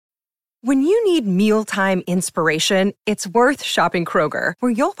When you need mealtime inspiration, it's worth shopping Kroger,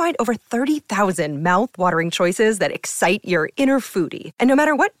 where you'll find over 30,000 mouth-watering choices that excite your inner foodie. And no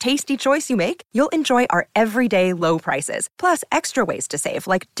matter what tasty choice you make, you'll enjoy our everyday low prices, plus extra ways to save,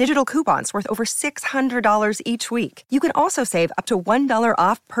 like digital coupons worth over $600 each week. You can also save up to $1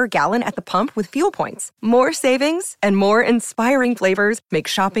 off per gallon at the pump with fuel points. More savings and more inspiring flavors make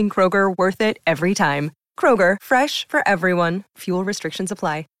shopping Kroger worth it every time. Kroger, fresh for everyone. Fuel restrictions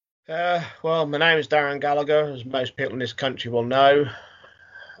apply. Well, my name is Darren Gallagher, as most people in this country will know.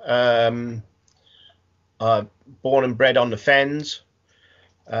 I'm born and bred on the Fens,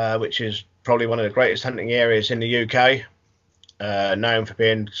 which is probably one of the greatest hunting areas in the UK, known for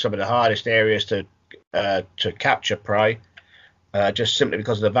being some of the hardest areas to capture prey, just simply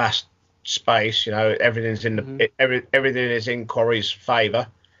because of the vast space. You know, everything's in everything is in quarry's favour.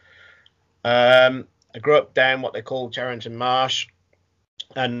 I grew up down what they call Charrington Marsh.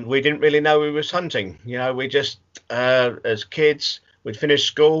 And we didn't really know we was hunting. You know, we just, as kids, we'd finish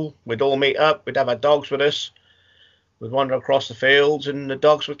school, we'd all meet up, we'd have our dogs with us, we'd wander across the fields, and the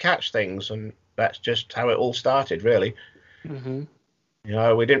dogs would catch things, and that's just how it all started, really. You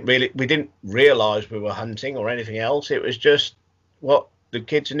know, we didn't realise we were hunting or anything else. It was just what the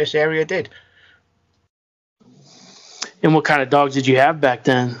kids in this area did. And what kind of dogs did you have back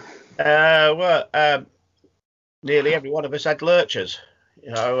then? Nearly every one of us had lurchers. You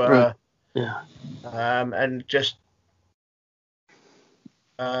know, and just,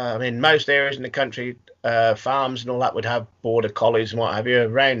 I mean, most areas in the country, farms and all that would have border collies and what have you.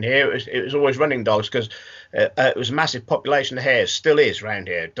 Around here, it was always running dogs because it was a massive population of hares. Still is around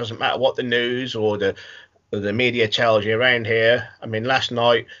here. It doesn't matter what the news or the media tells you around here. I mean, last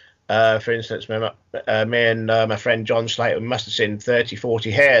night, for instance, me and my friend John Slater must have seen 30,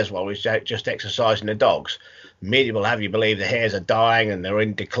 40 hares while we was out just exercising the dogs. Media will have you believe the hares are dying and they're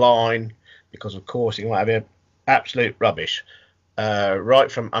in decline because of coursing, what have you. Absolute rubbish.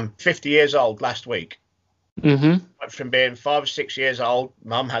 Right from, I'm 50 years old last week. Right from being 5 or 6 years old,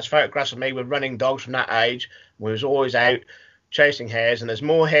 Mum has photographs of me with running dogs from that age. We was always out chasing hares, and there's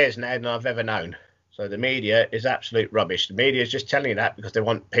more hares now than I've ever known. So the media is absolute rubbish. The media is just telling you that because they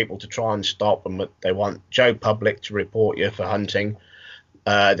want people to try and stop them. They want Joe Public to report you for hunting.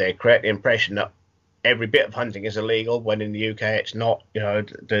 They create the impression that every bit of hunting is illegal, when in the UK it's not. You know,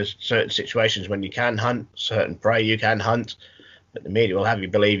 there's certain situations when you can hunt, certain prey you can hunt, but the media will have you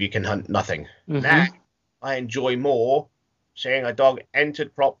believe you can hunt nothing. Now, I enjoy more seeing a dog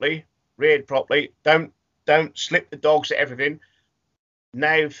entered properly, reared properly. Don't slip the dogs at everything.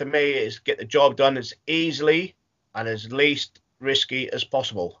 Now, for me, is get the job done as easily and as least risky as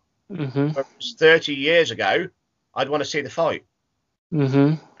possible. 30 years ago, I'd want to see the fight.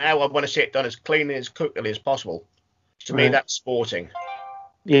 Now I want to see it done as cleanly, as quickly as possible. To me, that's sporting.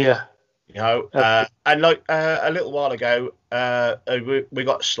 Yeah. You know, and like a little while ago, we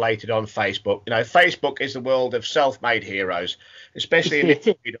got slated on Facebook. You know, Facebook is the world of self-made heroes, especially in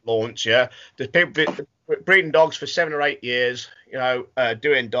the launch. Yeah, there's people breeding dogs for 7 or 8 years. You know,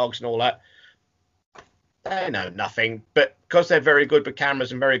 doing dogs and all that. They know nothing, but because they're very good with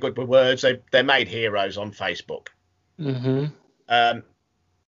cameras and very good with words, they're made heroes on Facebook.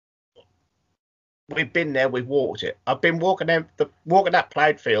 We've been there, we've walked it. I've been walking that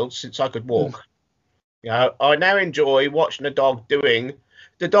ploughed field since I could walk. You know, I now enjoy watching a dog doing.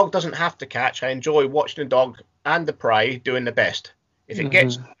 The dog doesn't have to catch. I enjoy watching the dog and the prey doing the best. If it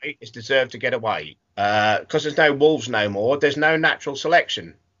gets away, it's deserved to get away. Because there's no wolves no more. There's no natural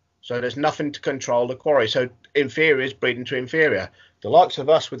selection, so there's nothing to control the quarry. So inferior is breeding to inferior. The likes of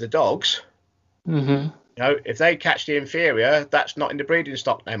us with the dogs. You know, if they catch the inferior, that's not in the breeding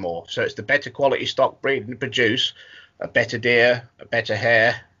stock no more. So it's the better quality stock breeding to produce a better deer, a better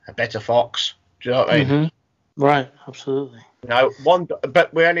hare, a better fox. Do you know what I mean? Right, absolutely. You know,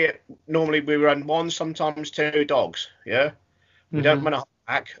 but we run 1, sometimes 2 dogs. Yeah, we don't run a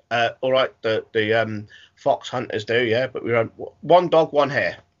pack. All right, the fox hunters do. Yeah, but we run 1 dog, 1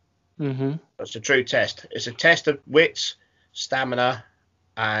 hare. That's a true test. It's a test of wits, stamina,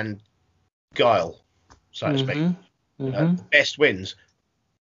 and guile, so to speak. The best wins.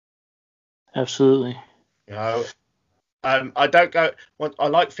 Absolutely. You know, I don't go. I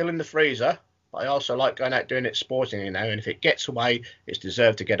like filling the freezer, but I also like going out doing it sporting. You know, and if it gets away, it's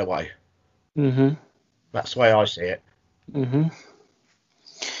deserved to get away. That's the way I see it.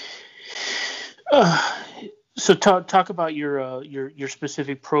 So talk about your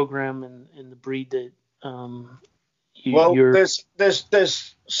specific program and the breed that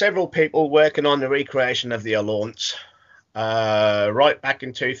there's several people working on the recreation of the Alaunts. Right back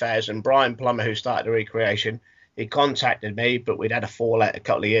in 2000, Brian Plummer, who started the recreation, he contacted me, but we'd had a fallout a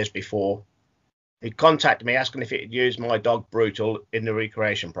couple of years before. He contacted me asking if he could use my dog Brutal in the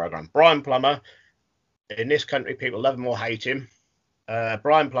recreation program. Brian Plummer, in this country, people love him or hate him.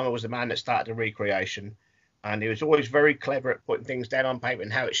 Brian Plummer was the man that started the recreation, and he was always very clever at putting things down on paper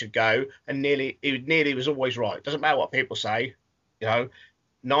and how it should go. And he was always right. Doesn't matter what people say, 9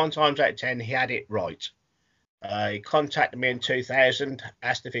 times out of 10 he had it right. He contacted me in 2000,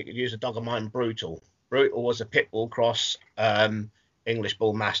 asked if he could use a dog of mine, Brutal. Brutal was a pit bull cross English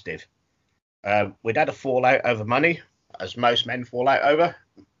bull mastiff. We'd had a fallout over money, as most men fall out over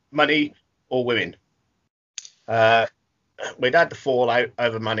money or women. We'd had the fallout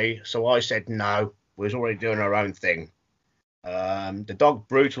over money, so I said no. We was already doing our own thing. The dog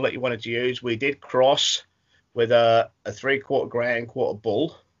Brutal that he wanted to use, we did cross with a 3/4 grey and quarter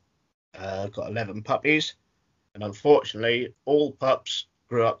bull. Got 11 puppies, and unfortunately, all pups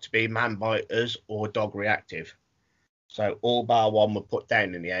grew up to be man biters or dog reactive. So all bar one were put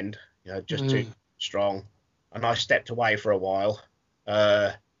down in the end. Just too strong. And I stepped away for a while,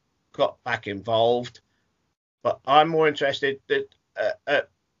 got back involved. But I'm more interested that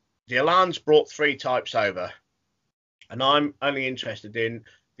the Alaunt's brought 3 types over. And I'm only interested in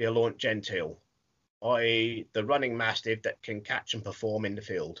the Alaunt Gentile, i.e. the running mastiff that can catch and perform in the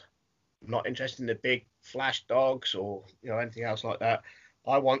field. I'm not interested in the big flash dogs or anything else like that.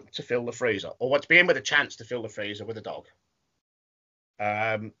 I want to fill the freezer, or want to be in with a chance to fill the freezer with a dog.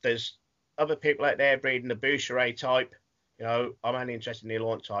 There's other people out there breeding the Boucheray type. I'm only interested in the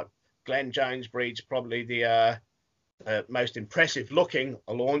Alaunt type. Glenn Jones breeds probably the most impressive looking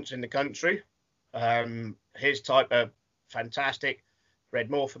Alaunts in the country. His type are fantastic. Bred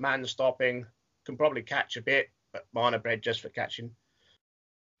more for man stopping. Can probably catch a bit, but mine are bred just for catching.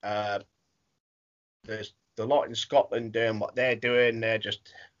 There's the lot in Scotland doing what they're doing. They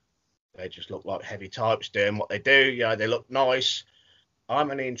just look like heavy types doing what they do. They look nice.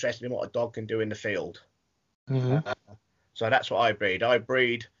 I'm only interested in what a dog can do in the field. So that's what I breed. I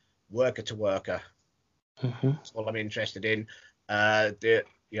breed worker to worker. That's all I'm interested in. The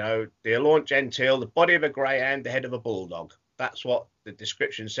Alaunt Gentile, the body of a greyhound, the head of a bulldog. That's what the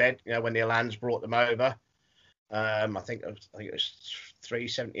description said. When the Alaunt's brought them over. I think it was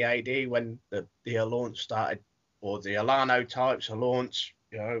 370 AD when the Alaunt started, or the Alano types, Alaunts,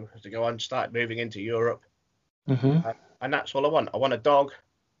 as they go on, started moving into Europe. And that's all I want. I want a dog,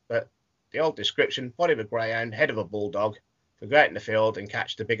 but the old description, body of a greyhound, head of a bulldog, to go out in the field and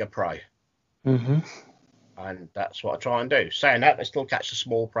catch the bigger prey. And that's what I try and do. Saying that, they still catch the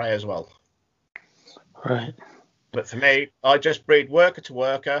small prey as well. Right. But for me, I just breed worker to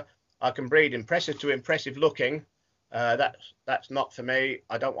worker. I can breed impressive to impressive looking. That's not for me.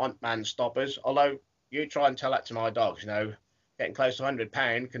 I don't want man stoppers. Although you try and tell that to my dogs, getting close to 100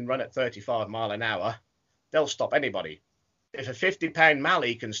 pound can run at 35 mile an hour. They'll stop anybody. If a 50 pound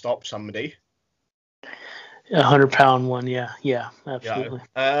Mallee can stop somebody, 100-pound one, yeah, absolutely.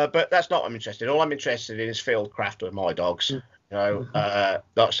 But that's not what I'm interested in. All I'm interested in is field craft with my dogs. Like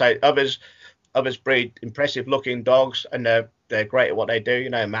I say, others breed impressive looking dogs, and they're great at what they do.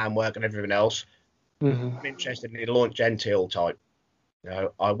 Man work and everything else. I'm interested in the Alaunt Gentile type.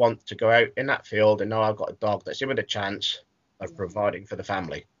 I want to go out in that field and know I've got a dog that's in with a chance of providing for the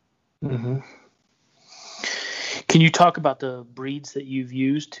family. Can you talk about the breeds that you've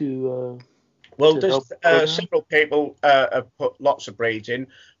used to? Well, there's several people have put lots of breeds in.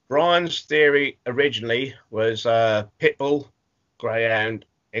 Brian's theory originally was Pitbull, Greyhound,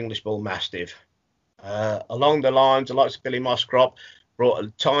 English Bull Mastiff. Along the lines, the likes of Billy Mosscrop brought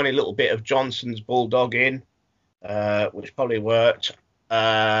a tiny little bit of Johnson's Bulldog in, which probably worked.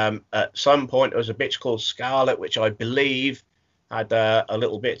 At some point, there was a bitch called Scarlet, which I believe had a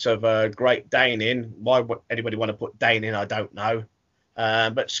little bit of Great Dane in. Why would anybody want to put Dane in? I don't know.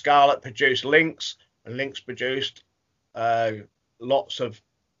 But Scarlet produced Lynx, and Lynx produced lots of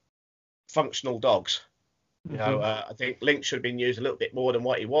functional dogs. I think Lynx should have been used a little bit more than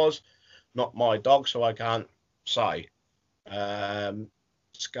what he was. Not my dog, so I can't say.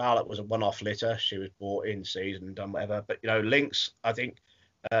 Scarlet was a one-off litter. She was bought in season and done whatever. But Lynx, I think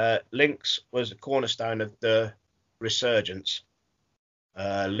Lynx was the cornerstone of the resurgence.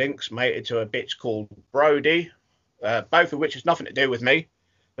 Lynx mated to a bitch called Brody, both of which has nothing to do with me.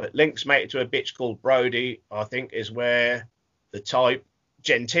 But Lynx mated to a bitch called Brody, I think, is where the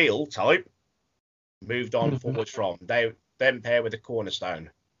Gentile type moved on forward from. Them pair with the cornerstone.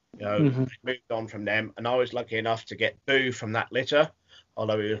 Moved on from them, and I was lucky enough to get Boo from that litter,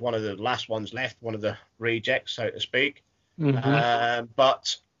 although he was one of the last ones left, one of the rejects, so to speak.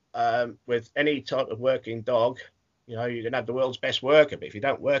 But with any type of working dog, you can have the world's best worker, but if you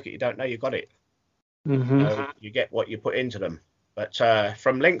don't work it, you don't know you got it. Mm-hmm. You get what you put into them. But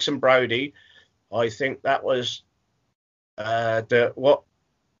from Lynx and Brody, I think that was what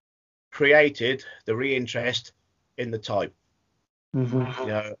created the reinterest in the type. Mm-hmm. You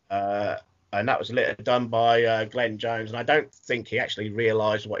know, and that was later done by Glenn Jones, and I don't think he actually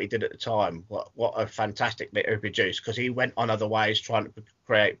realised what he did at the time. What a fantastic litter he produced, because he went on other ways trying to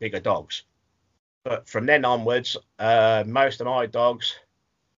create bigger dogs. But from then onwards, most of my dogs,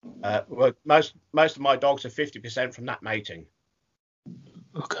 most of my dogs are 50% from that mating.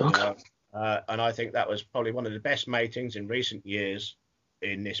 Okay. You know, and I think that was probably one of the best matings in recent years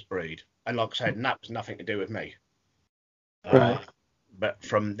in this breed. And like I said, and that was nothing to do with me. Right. But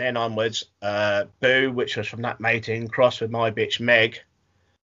from then onwards, Boo, which was from that mating, crossed with my bitch Meg,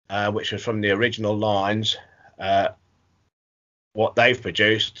 which was from the original lines, what they've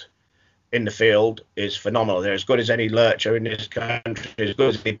produced in the field is phenomenal. They're as good as any lurcher in this country, as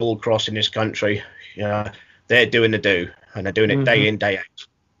good as any bull cross in this country. You know, they're doing the do, and they're doing it day in, day out.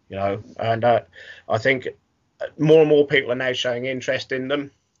 You know, and I think more and more people are now showing interest in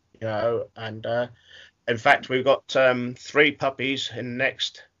them. You know, and in fact, we've got 3 puppies in the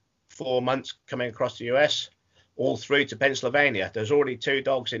next 4 months coming across the US, all through to Pennsylvania. There's already 2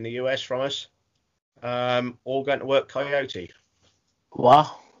 dogs in the US from us, all going to work coyote.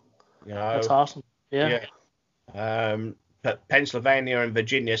 Wow. You know, That's awesome. Yeah. But Pennsylvania and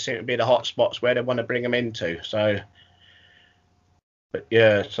Virginia seem to be the hot spots where they want to bring them into. So, but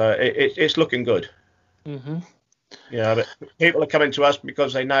yeah, so it's looking good. Mm-hmm. Yeah, but people are coming to us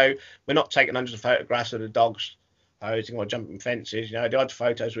because they know we're not taking hundreds of photographs of the dogs posing or jumping fences. You know, the odd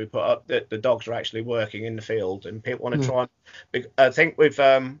photos we put up, that the dogs are actually working in the field, and people want to try. I think we've,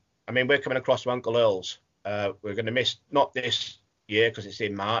 I mean, we're coming across to Uncle Earl's. We're going to miss not this year because it's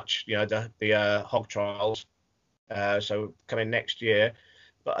in March. You know, the hog trials. So coming next year.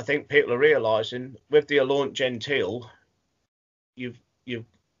 But I think people are realising with the Alaunt Gentile, you've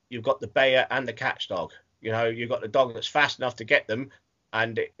got the Bayer and the catch dog. You know, you've got the dog that's fast enough to get them,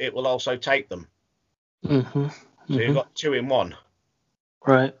 and it will also take them. Mm-hmm. So you've got 2 in 1.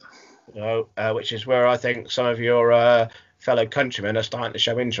 Right. You know, which is where I think some of your fellow countrymen are starting to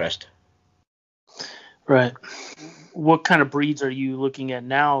show interest. Right. What kind of breeds are you looking at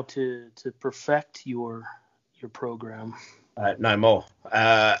now to perfect your program? No more.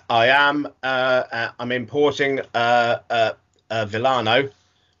 I'm importing Villano,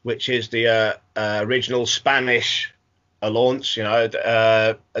 which is the original Spanish Alaunt. You know,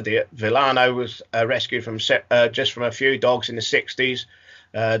 the Villano was rescued from just from a few dogs in the 60s.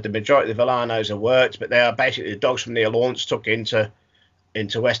 The majority of the Villanos have worked, but they are basically the dogs from the Alaunts took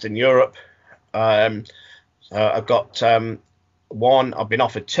into Western Europe. So I've got 1. I've been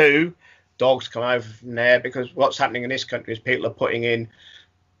offered 2 dogs come over from there, because what's happening in this country is people are putting in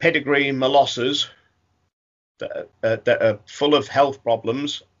pedigree Molosses that are full of health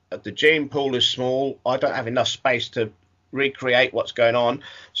problems. The gene pool is small. I don't have enough space to recreate what's going on,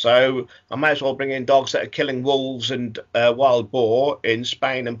 so I may as well bring in dogs that are killing wolves and wild boar in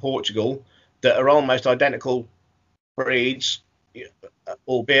Spain and Portugal that are almost identical breeds,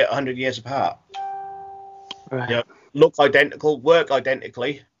 albeit 100 years apart. Right. You know, look identical, work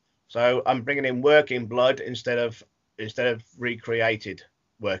identically. So I'm bringing in working blood instead of recreated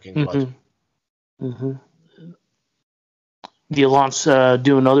working blood. Mm-hmm. The Alaunts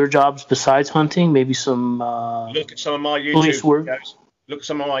doing other jobs besides hunting, maybe some Look at some of my police YouTube work. videos. Look at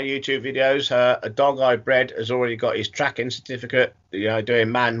some of my YouTube videos. A dog I bred has already got his tracking certificate. You know, doing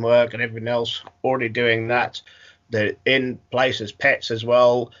man work and everything else. Already doing that. They're in place as pets as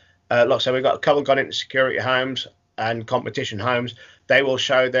well. Like I said, we've got a couple gone into security homes and competition homes. They will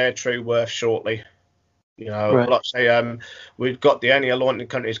show their true worth shortly. You know, Right. like I say, we've got the only Alaunt in the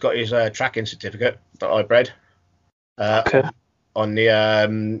country who's got his tracking certificate that I bred. Okay. On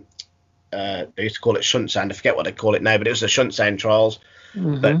the they used to call it shunt sand. I forget what they call it now, but it was the shunt sand trials.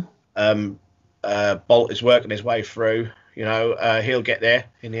 Mm-hmm. But Bolt is working his way through. You know, he'll get there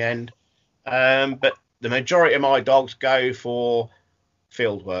in the end. But the majority of my dogs go for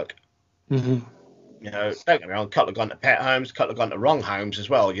field work. Mm-hmm. You know, don't get me wrong, a couple have gone to pet homes, a couple have gone to wrong homes as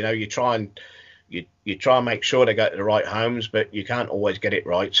well. You know, you try and make sure they go to the right homes, but you can't always get it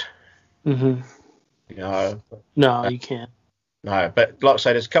right. Mm-hmm. You know. No, you can't. No, but like I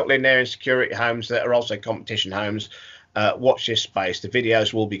said, there's a couple in there in security homes that are also competition homes. Watch this space. The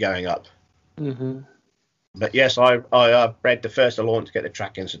videos will be going up. Mm-hmm. But yes, I bred the first Alaunt to get the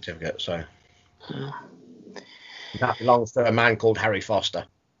tracking certificate. So that belongs to a man called Harry Foster.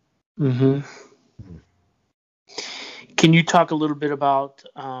 Mm-hmm. Can you talk a little bit about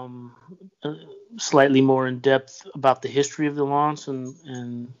slightly more in depth about the history of the Alaunts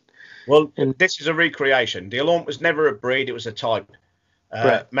and Well, And this is a recreation. The Alaunt was never a breed; it was a type.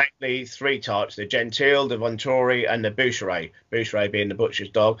 right. Mainly three types: the Gentile, the Venturi, and the Boucherie. Boucherie being the butcher's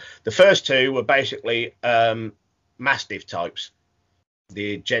dog. The first two were basically Mastiff types.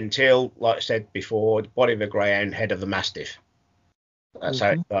 The Gentile, like I said before, the body of a greyhound, head of a Mastiff. That's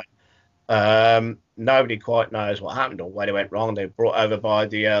how it got. Nobody quite knows what happened or where they went wrong. They were brought over by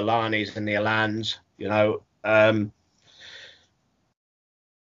the Lanis and the Alans,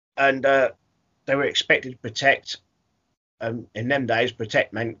 and they were expected to protect. In them days,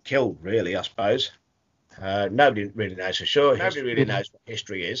 protect meant kill, really, I suppose. Nobody really knows for sure. Nobody really knows what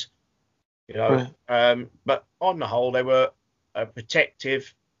history is, Right. But on the whole, they were a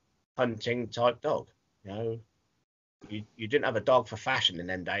protective hunting type dog. You didn't have a dog for fashion in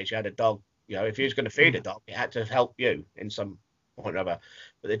them days. You had a dog. If you was going to feed a dog, it had to help you in some point or other.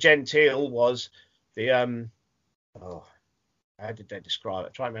 But the Gentile was the how did they describe it?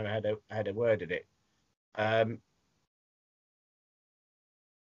 I try to remember how they worded it. I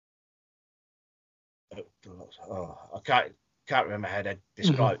can't remember how they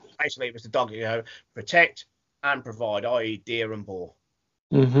described it. Basically, it was the dog, protect and provide, i.e., deer and boar.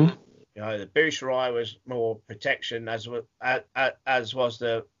 Mm-hmm. The Boucherie was more protection, as was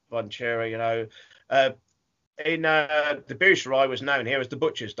the Venturi. In the Boucherie was known here as the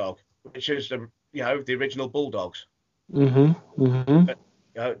butcher's dog, which is the original bulldogs. Mm-hmm. Mm-hmm.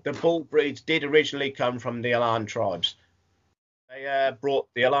 The bull breeds did originally come from the Alaunt tribes. They brought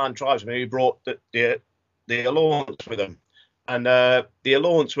the Alaunt tribes. Maybe brought the Alaunts with them, and the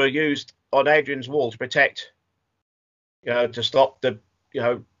Alaunts were used on Adrian's Wall to protect, to stop the,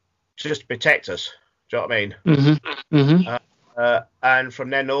 just to protect us. Do you know what I mean? Mm-hmm. Mm-hmm. And from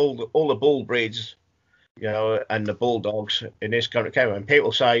then, all the bull breeds, and the bulldogs in this country came. And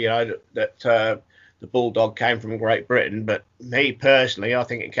people say, that the bulldog came from Great Britain, but me personally, I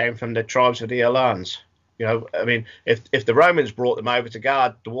think it came from the tribes of the Alans. I mean, if the Romans brought them over to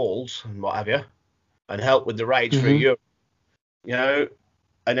guard the walls and what have you, and help with the raids through Europe,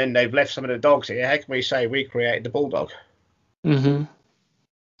 and then they've left some of the dogs here, how can we say we created the bulldog? Mm-hmm.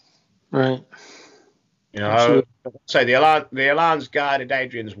 Right. So the Alans guarded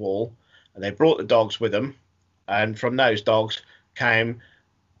Adrian's Wall, and they brought the dogs with them, and from those dogs came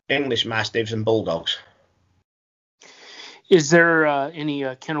English Mastiffs and Bulldogs. Is there any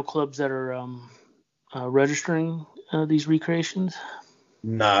kennel clubs that are registering these recreations?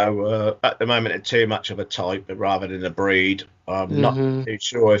 No, at the moment it's too much of a type rather than a breed. I'm not too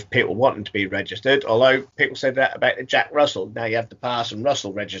sure if people want them to be registered, although people said that about the Jack Russell. Now you have the Parson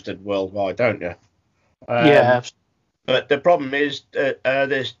Russell registered worldwide, don't you? Yeah. But the problem is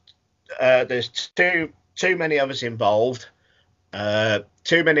there's too many of us involved.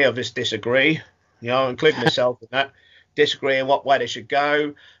 Too many of us disagree, including myself in that, disagree in what way they should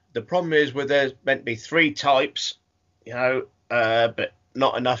go. The problem is there's meant to be three types, but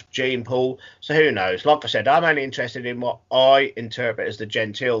not enough gene pool. So who knows? Like I said, I'm only interested in what I interpret as the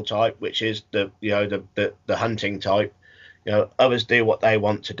Gentile type, which is the hunting type. Others do what they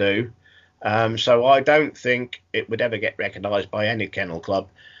want to do. So I don't think it would ever get recognised by any kennel club.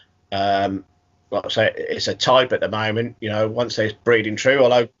 Like I say, it's a type at the moment. Once they're breeding true,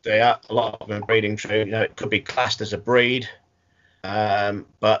 although they are a lot of them breeding true, it could be classed as a breed.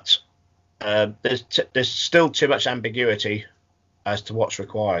 But there's still too much ambiguity as to what's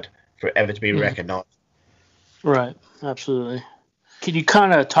required for it ever to be recognised. Right, absolutely. Can you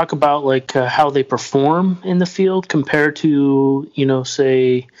kind of talk about how they perform in the field compared to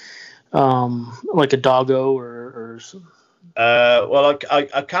say like a doggo or well,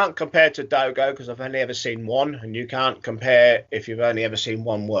 I can't compare to doggo because I've only ever seen one, and you can't compare if you've only ever seen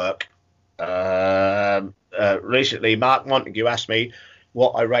one work. Recently, Mark Montague asked me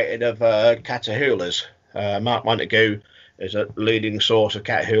what I rated of Catahoulas. Mark Montague is a leading source of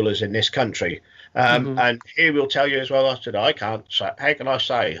Catahoulas in this country. And he will tell you as well. I said, I can't say. How can I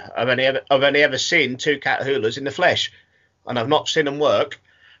say? I've only ever seen two Catahoulas in the flesh, and I've not seen them work.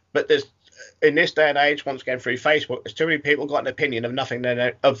 But there's, in this day and age, once again through Facebook, there's too many people got an opinion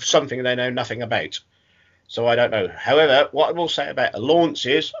of something they know nothing about. So I don't know. However, what I will say about Alaunts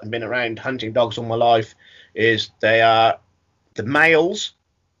is, I've been around hunting dogs all my life, is the males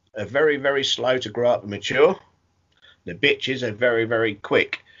are very, very slow to grow up and mature. The bitches are very, very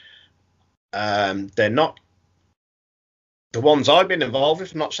quick. They're not the ones I've been involved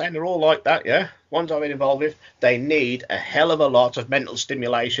with. I'm not saying they're all like that, yeah. Ones I've been involved with, they need a hell of a lot of mental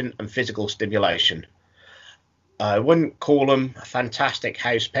stimulation and physical stimulation. I wouldn't call them a fantastic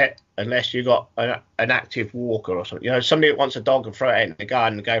house pet unless you got an active walker or something. Somebody that wants a dog and throw it out in the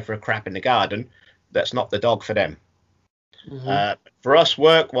garden and go for a crap in the garden, that's not the dog for them. For us,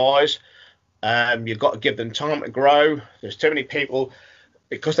 work-wise, you've got to give them time to grow. There's too many people,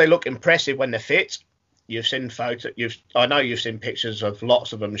 because they look impressive when they're fit. You've seen photos. I know you've seen pictures of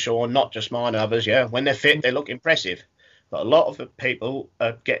lots of them, Sean, not just mine, others. Yeah, when they're fit, they look impressive. But a lot of the people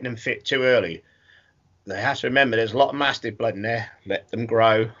are getting them fit too early. They have to remember there's a lot of mastiff blood in there. Let them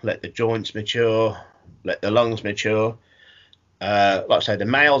grow, let the joints mature, let the lungs mature. Like I say, the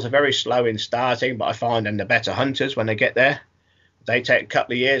males are very slow in starting, but I find them the better hunters when they get there. They take a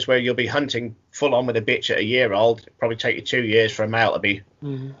couple of years where you'll be hunting full on with a bitch at a year old. It'll probably take you 2 years for a male to be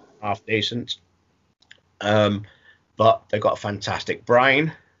half decent. But they've got a fantastic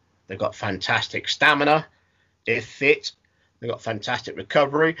brain. They've got fantastic stamina. They're fit. They've got fantastic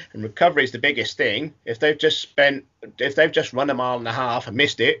recovery, and recovery is the biggest thing. If they've just run 1.5 miles and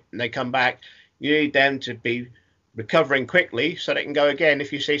missed it, and they come back, you need them to be recovering quickly so they can go again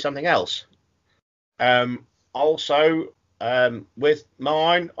if you see something else. Also, with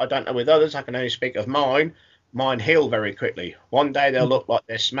mine, I don't know with others, I can only speak of mine. Mine heal very quickly. One day they'll look like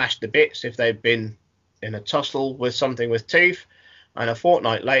they're smashed to bits if they've been in a tussle with something with teeth, and a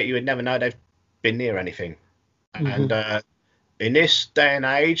fortnight later you would never know they've been near anything. And in this day and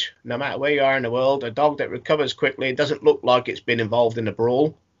age, no matter where you are in the world, a dog that recovers quickly, it doesn't look like it's been involved in a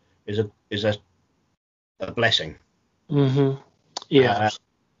brawl, is a blessing. Yeah.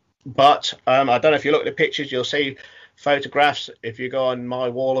 But I don't know if you look at the pictures, you'll see photographs, if you go on my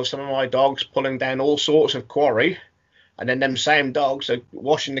wall, of some of my dogs pulling down all sorts of quarry, and then them same dogs are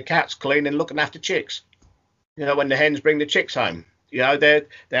washing the cats clean and looking after chicks. You know, when the hens bring the chicks home, you know, they're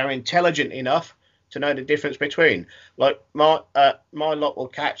intelligent enough to know the difference between, like, my lot will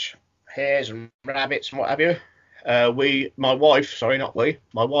catch hares and rabbits and what have you. My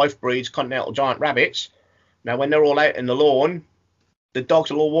wife breeds continental giant rabbits. Now, when they're all out in the lawn, the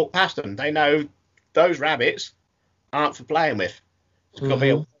dogs will all walk past them. They know those rabbits aren't for playing with. It's got to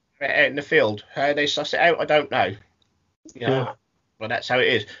be out in the field. How they suss it out, I don't know. You know, but that's how it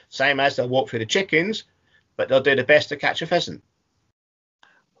is. Same as they'll walk through the chickens, but they'll do the best to catch a pheasant.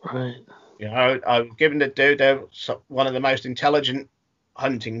 Right. You know, I'm given the dude, they're one of the most intelligent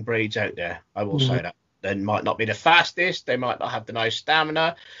hunting breeds out there. I will say that. They might not be the fastest, they might not have the most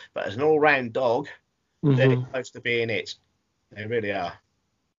stamina, but as an all-round dog, they're close to being it. They really are.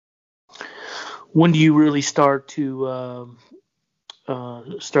 When do you really start to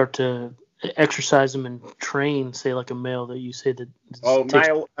exercise them and train, say, like a male that you say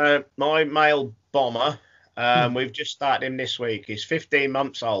that? My male bomber. We've just started him this week. He's 15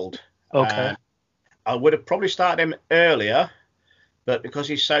 months old. Okay. I would have probably started him earlier, but because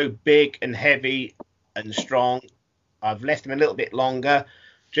he's so big and heavy and strong, I've left him a little bit longer.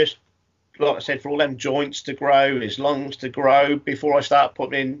 Just like I said, for all them joints to grow, his lungs to grow before I start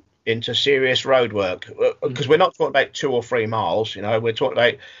putting him into serious road work. Because we're not talking about 2 or 3 miles, you know, we're talking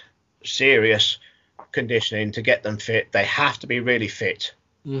about serious conditioning to get them fit. They have to be really fit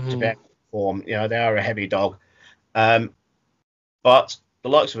to be able to perform. You know, they are a heavy dog. But the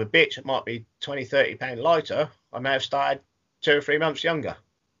likes of a bitch, it might be 20, 30 pound lighter. I may have started 2 or 3 months younger.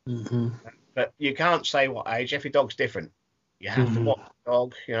 But you can't say what age. Every dog's different. You have to watch the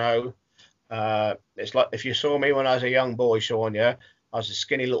dog, you know. It's like if you saw me when I was a young boy, Sean, I was a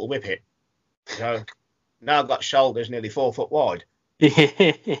skinny little whippet. You know, now I've got shoulders nearly 4 foot wide.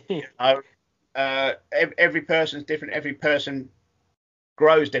 You know, every person's different. Every person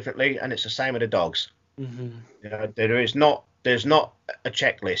grows differently, and it's the same with the dogs. You know, there's not a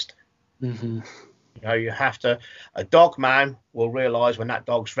checklist. You know, you have to. A dog man will realise when that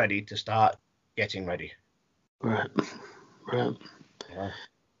dog's ready to start getting ready. Right. Yeah.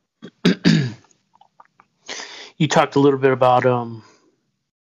 You talked a little bit about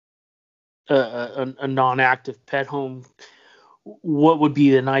a non-active pet home. What would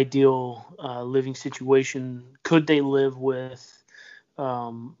be an ideal living situation? Could they live with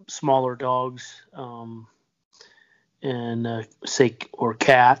smaller dogs and say, or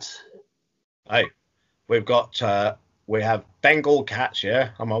cats? Hey, we have Bengal cats,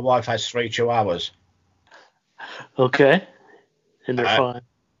 and my wife has 3 Chihuahuas. Okay, and they're fine.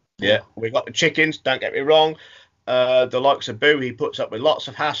 Yeah, we've got the chickens. Don't get me wrong. The likes of Boo, he puts up with lots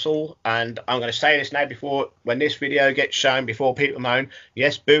of hassle, and I'm going to say this now when this video gets shown, before people moan.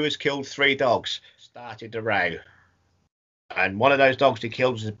 Yes, Boo has killed 3 dogs. Started the row, and one of those dogs he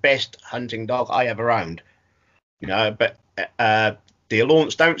killed was the best hunting dog I ever owned. You know, but the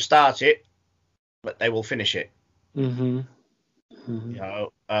Alaunts don't start it, but they will finish it. You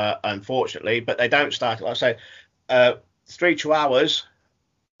know, unfortunately, but they don't start it. Like I say, 3 Chihuahuas.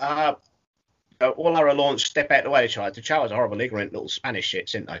 all our Alaunts step out of the way. The Chihuahuas are horrible, ignorant little Spanish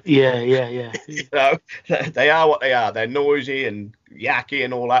shits, aren't they? Yeah. You know, they are what they are. They're noisy and yucky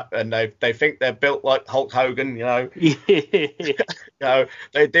and all that, and they think they're built like Hulk Hogan. You know,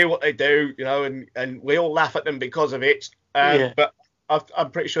 they do what they do. You know, and we all laugh at them because of it. But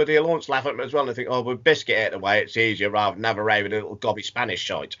I'm pretty sure the Alaunts laugh at them as well. And think, oh, we'll best get out of the way. It's easier rather than have a raving little gobby Spanish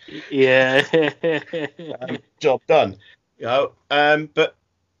shite. Yeah. Job done. You know, but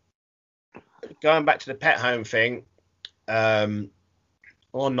going back to the pet home thing, on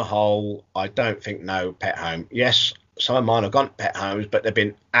the whole, I don't think no pet home. Yes, some of mine have gone to pet homes, but they've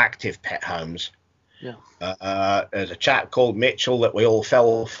been active pet homes. Yeah. There's a chap called Mitchell that we all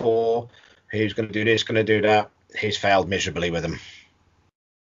fell for. He's going to do this, going to do that. He's failed miserably with them.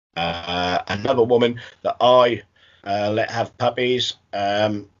 Another woman that I let have puppies.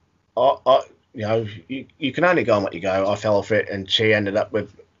 You know, you can only go on what you go. I fell for it, and she ended up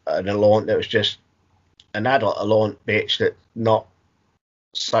with an Alaunt that was just an adult Alaunt bitch that not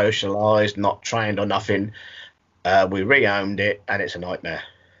socialised, not trained or nothing. We rehomed it, and it's a nightmare.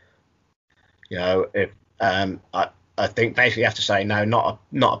 You know, if I think basically you have to say no, not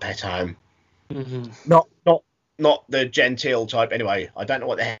a pet home. Mm-hmm. Not the genteel type. Anyway, I don't know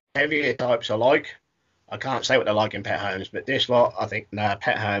what the heavier types are like. I can't say what they're like in pet homes, but this lot, I think, no,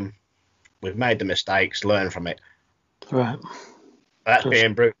 pet home. We've made the mistakes, learn from it. Right. That's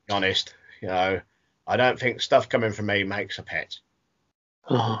being brutally honest. You know, I don't think stuff coming from me makes a pet.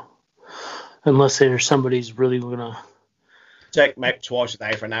 Unless there's somebody's really gonna take them out twice a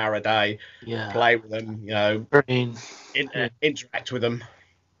day for an hour a day. Yeah. Play with them. You know, interact with them.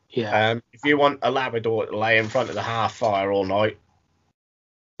 Yeah. If you want a Labrador to lay in front of the hearth fire all night,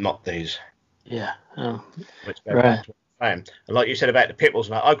 not these. Yeah. Right. And like you said about the pit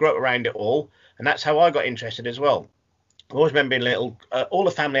bulls, I grew up around it all, and that's how I got interested as well. I always remember being little. All the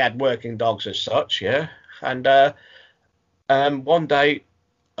family had working dogs as such, yeah. And one day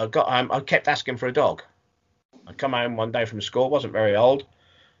I got home, I kept asking for a dog. I come home one day from school, wasn't very old,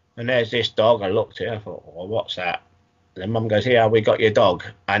 and there's this dog. I looked at it, I thought, well, what's that? And then Mum goes, "Here, we got your dog,"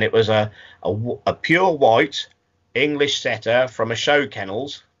 and it was a pure white English setter from a show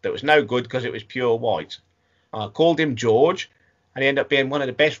kennels that was no good because it was pure white. I called him George, and he ended up being one of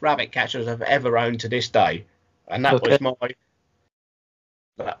the best rabbit catchers I've ever owned to this day. And that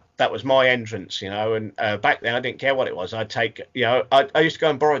was my entrance, you know. And back then I didn't care what it was. I'd take, you know, I used to go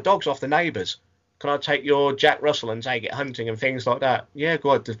and borrow dogs off the neighbours. Can I take your Jack Russell and take it hunting and things like that? Yeah,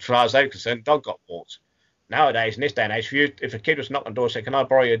 go on. As far as they were concerned, dog got walked. Nowadays, in this day and age, if a kid was knocking on the door and said, "Can I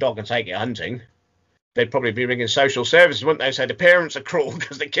borrow your dog and take it hunting?" they'd probably be ringing social services, wouldn't they? Say the parents are cruel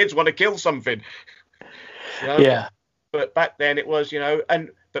because the kids want to kill something. You know? Yeah. But back then it was, you know,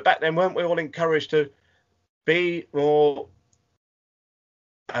 but back then weren't we all encouraged to be more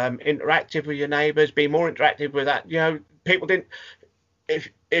interactive with your neighbours, be more interactive with that? You know, people didn't.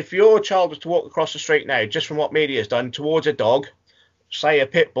 If your child was to walk across the street now, just from what media has done, towards a dog, say a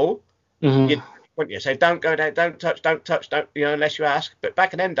pit bull, wouldn't you say, "Don't go there, don't touch, don't," you know, unless you ask. But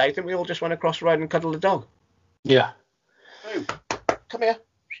back in them days, didn't we all just went across the road and cuddle the dog? Yeah. Ooh, come here,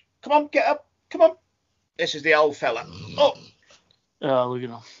 come on, get up, come on. This is the old fella. Oh, look at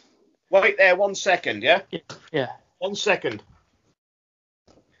him. Wait there 1 second, yeah? Yeah. 1 second.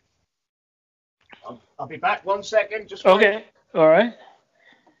 I'll be back 1 second. Just wait. Okay. All right.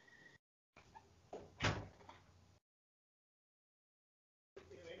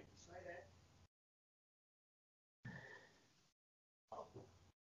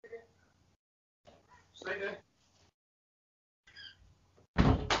 Stay there.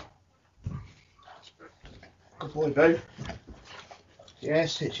 Good boy, Boo.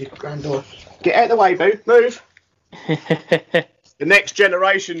 Yes, it's your granddaughter. Get out of the way, Boo. Move. The next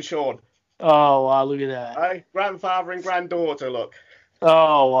generation, Sean. Oh, wow, look at that. Hey, grandfather and granddaughter, look.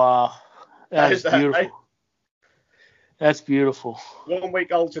 Oh, wow. That's beautiful. Hey? That's beautiful. 1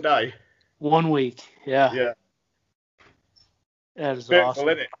 week old today. 1 week, yeah. Yeah. That is beautiful, awesome.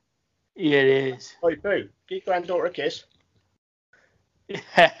 Isn't it? Yeah, it is. Hey, Boo, give your granddaughter a kiss. It's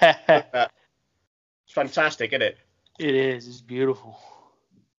fantastic, isn't it? It is. It's beautiful.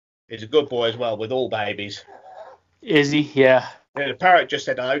 He's a good boy as well, with all babies. Is he? Yeah. Yeah, the parrot just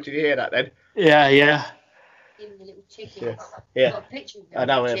said hello. Did you hear that then? Yeah. Even the little chicken. Yeah. Got a picture of I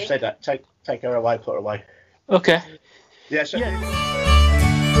know, the I've said that. Take her away, put her away. Okay. Yeah, so Yeah.